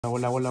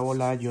Hola, hola,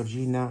 hola,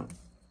 Georgina.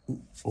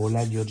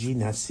 Hola,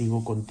 Georgina,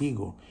 sigo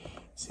contigo.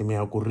 Se me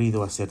ha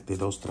ocurrido hacerte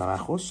dos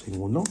trabajos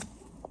en uno.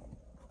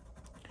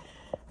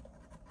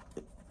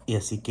 Y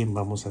así que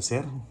vamos a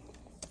hacer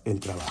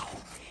el trabajo.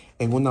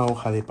 En una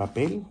hoja de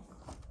papel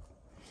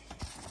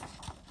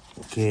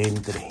que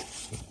entre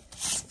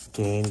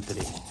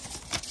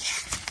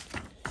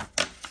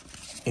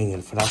en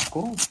el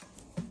frasco.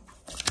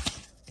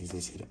 Es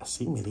decir,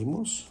 así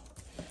medimos.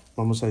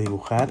 Vamos a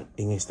dibujar,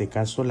 en este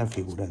caso, la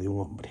figura de un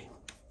hombre.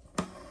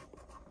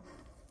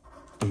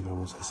 Y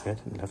vamos a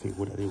hacer la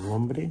figura de un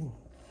hombre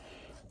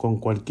con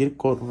cualquier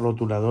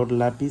rotulador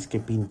lápiz que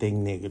pinte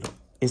en negro.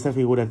 Esta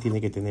figura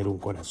tiene que tener un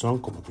corazón,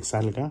 como te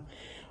salga,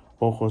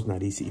 ojos,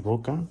 nariz y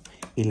boca,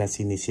 y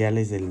las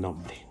iniciales del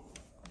nombre.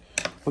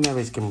 Una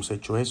vez que hemos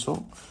hecho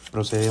eso,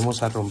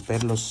 procedemos a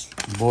romper los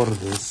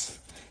bordes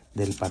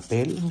del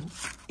papel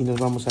y nos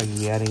vamos a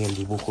guiar en el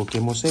dibujo que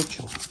hemos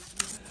hecho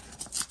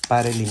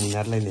para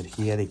eliminar la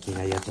energía de quien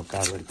haya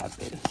tocado el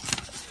papel.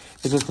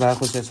 Estos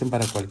trabajos se hacen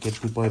para cualquier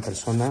tipo de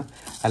persona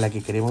a la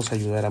que queremos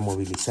ayudar a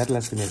movilizar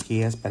las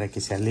energías para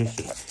que se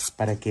aleje,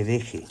 para que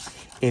deje.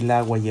 El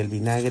agua y el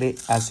vinagre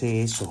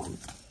hace eso.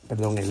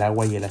 Perdón, el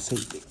agua y el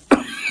aceite.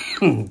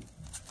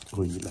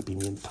 Uy, la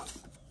pimienta.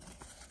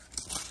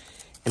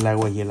 El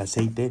agua y el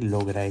aceite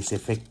logra ese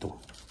efecto.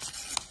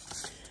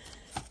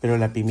 Pero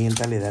la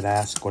pimienta le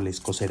dará asco, le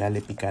escocerá, le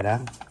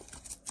picará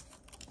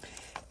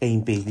e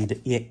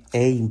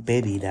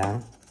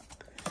impedirá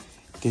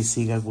que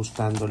siga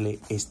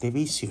gustándole este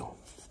vicio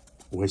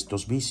o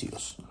estos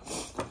vicios.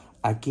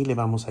 Aquí le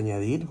vamos a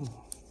añadir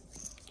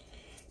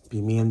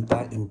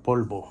pimienta en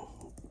polvo,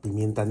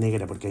 pimienta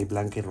negra, porque hay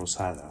blanca y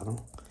rosada, ¿no?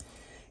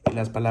 Y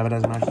las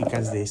palabras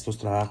mágicas de estos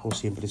trabajos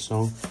siempre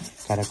son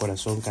cara,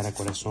 corazón, cara,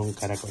 corazón,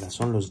 cara,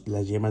 corazón.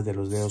 Las yemas de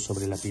los dedos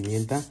sobre la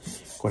pimienta.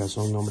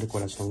 Corazón, nombre,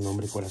 corazón,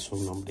 nombre,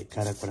 corazón, nombre.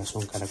 Cara,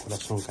 corazón, cara,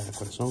 corazón, cara,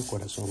 corazón,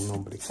 corazón,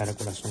 nombre. Cara,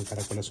 corazón,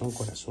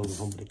 corazón,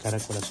 nombre. Cara,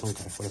 corazón,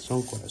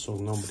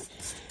 corazón, nombre.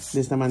 De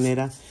esta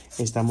manera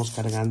estamos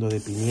cargando de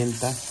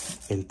pimienta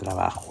el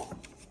trabajo.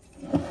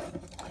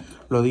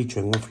 Lo dicho,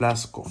 en un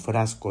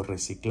frasco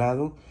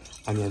reciclado,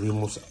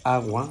 añadimos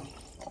agua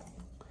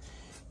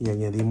y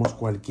añadimos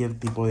cualquier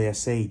tipo de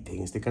aceite.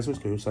 En este caso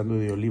estoy usando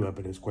de oliva,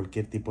 pero es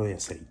cualquier tipo de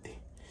aceite.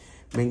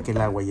 Ven que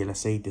el agua y el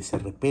aceite se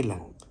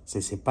repelan,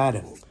 se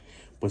separan.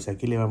 Pues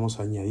aquí le vamos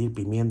a añadir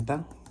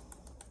pimienta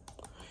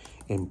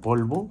en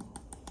polvo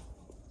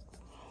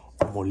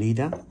o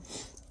molida.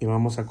 Y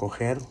vamos a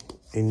coger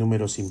en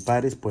números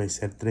impares, puede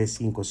ser 3,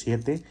 5,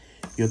 7.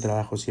 Yo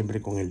trabajo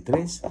siempre con el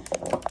 3.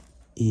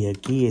 Y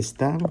aquí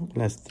están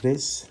las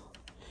 3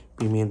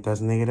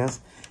 pimientas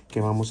negras que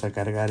vamos a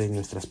cargar en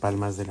nuestras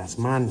palmas de las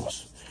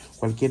manos.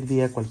 Cualquier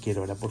día, cualquier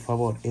hora, por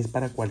favor, es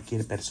para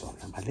cualquier persona,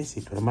 ¿vale?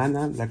 Si tu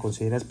hermana la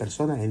consideras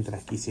persona, entra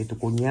aquí. Si tu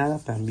cuñada,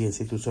 también.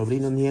 Si tu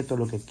sobrino, nieto,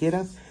 lo que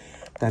quieras,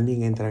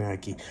 también entran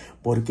aquí.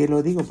 ¿Por qué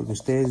lo digo? Porque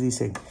ustedes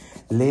dicen,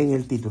 leen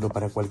el título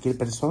para cualquier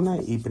persona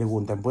y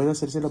preguntan, ¿puedo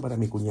hacérselo para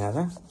mi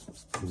cuñada?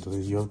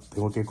 Entonces yo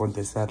tengo que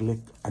contestarle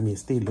a mi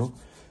estilo.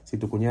 Si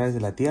tu cuñada es de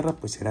la Tierra,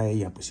 pues será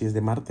ella. Pues si es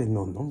de Marte,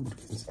 no,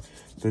 porque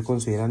estoy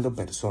considerando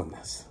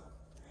personas.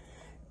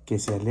 Que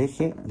se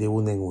aleje de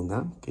una en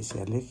una, que se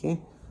aleje.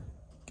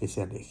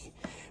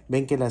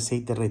 Ven que el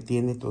aceite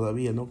retiene,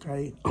 todavía no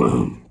cae.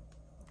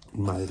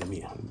 Madre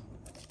mía,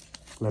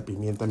 la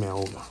pimienta me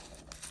ahoga.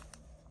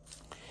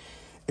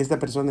 Esta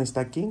persona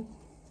está aquí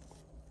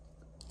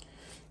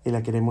y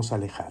la queremos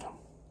alejar.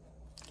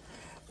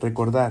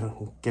 Recordar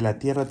que la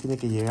tierra tiene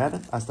que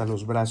llegar hasta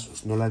los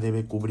brazos, no la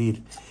debe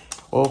cubrir.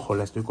 Ojo,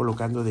 la estoy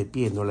colocando de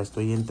pie, no la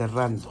estoy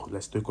enterrando, la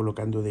estoy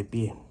colocando de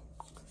pie.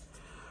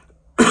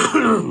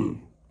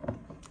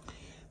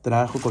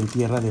 Trabajo con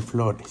tierra de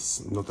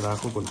flores, no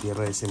trabajo con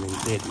tierra de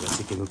cementerio,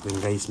 así que no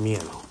tengáis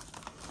miedo,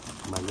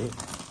 ¿vale?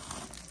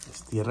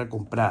 Es tierra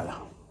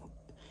comprada.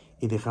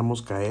 Y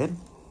dejamos caer.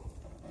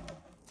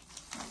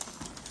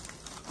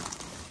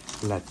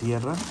 La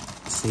tierra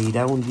se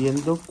irá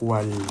hundiendo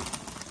cual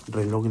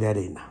reloj de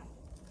arena,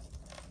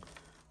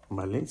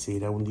 ¿vale? Se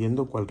irá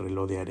hundiendo cual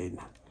reloj de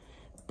arena.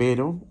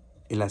 Pero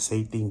el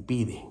aceite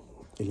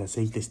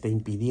está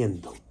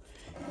impidiendo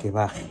que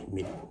baje,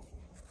 miren.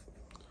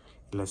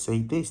 El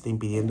aceite está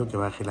impidiendo que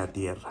baje la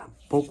tierra.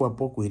 Poco a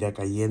poco irá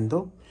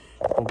cayendo.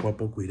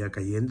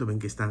 Ven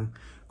que están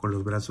con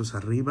los brazos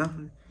arriba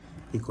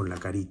y con la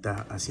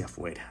carita hacia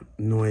afuera.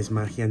 No es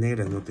magia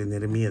negra, no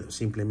tener miedo.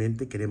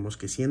 Simplemente queremos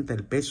que sienta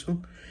el peso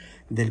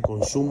del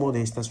consumo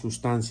de estas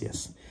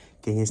sustancias,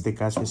 que en este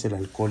caso es el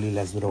alcohol y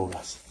las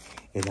drogas.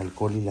 El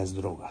alcohol y las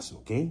drogas,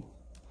 ¿ok?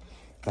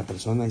 La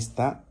persona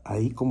está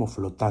ahí como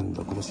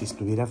flotando, como si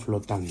estuviera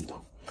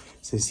flotando.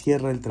 Se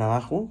cierra el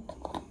trabajo.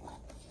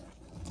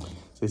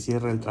 Se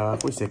cierra el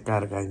trabajo y se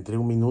carga entre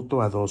 1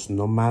 minuto a 2,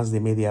 no más de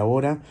media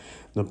hora.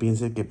 No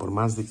piense que por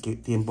más de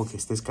tiempo que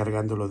estés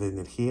cargándolo de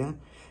energía,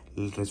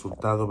 el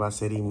resultado va a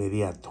ser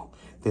inmediato.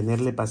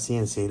 Tenerle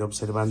paciencia, ir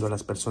observando a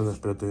las personas,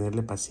 pero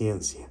tenerle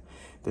paciencia.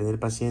 Tener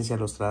paciencia a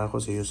los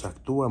trabajos, ellos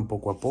actúan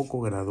poco a poco,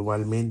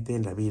 gradualmente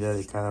en la vida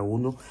de cada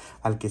uno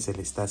al que se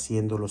le está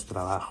haciendo los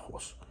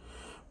trabajos.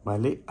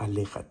 ¿vale?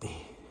 Aléjate,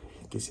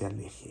 que se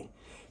aleje,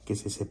 que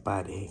se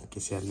separe, que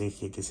se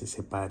aleje, que se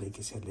separe,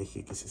 que se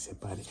aleje, que se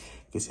separe,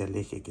 que se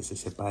aleje, que se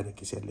separe,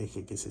 que se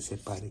aleje, que se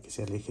separe, que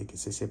se aleje, que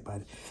se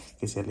separe,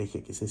 que se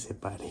aleje, que se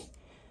separe.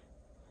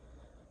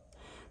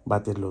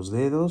 Bates los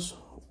dedos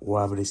o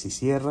abres y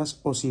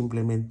cierras o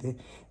simplemente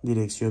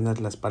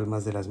direccionas las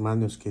palmas de las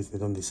manos, que es de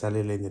donde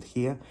sale la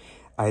energía,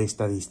 a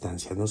esta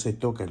distancia. No se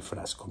toca el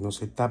frasco, no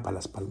se tapa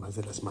las palmas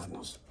de las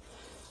manos.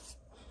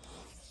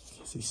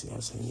 Que así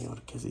sea,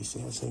 Señor, que así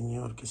sea,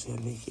 Señor, que se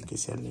aleje, que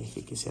se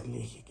aleje, que se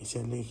aleje, que se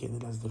aleje de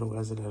las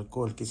drogas del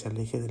alcohol, que se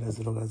aleje de las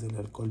drogas del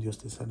alcohol. Dios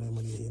te salve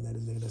María, llena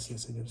eres de gracia,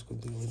 Señor es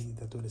contigo,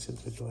 bendita tú eres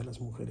entre todas las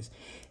mujeres,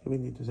 y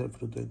bendito es el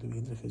fruto de tu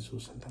vientre,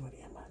 Jesús. Santa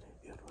María, Madre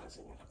de Dios, ruega,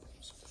 Señora, por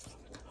nosotros,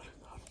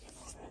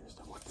 en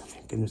nuestra muerte.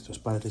 Amén. Que nuestros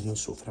padres no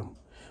sufran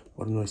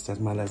por nuestras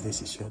malas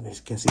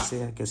decisiones. Que así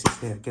sea, que así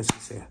sea, que así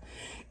sea.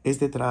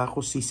 Este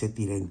trabajo sí se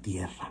tira en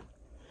tierra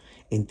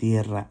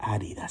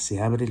árida. Se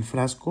abre el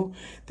frasco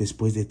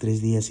después de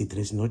 3 días y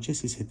 3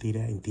 noches y se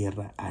tira en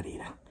tierra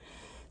árida.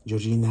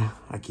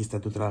 Georgina, aquí está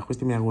tu trabajo.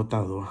 Este me ha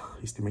agotado,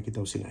 me ha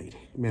quitado sin aire,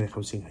 me ha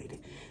dejado sin aire.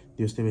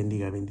 Dios te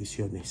bendiga,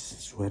 bendiciones,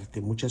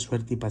 suerte, mucha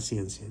suerte y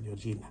paciencia,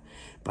 Georgina.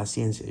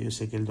 Paciencia, yo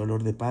sé que el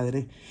dolor de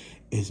padre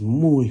es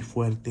muy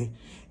fuerte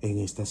en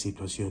estas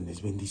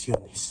situaciones.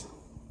 Bendiciones.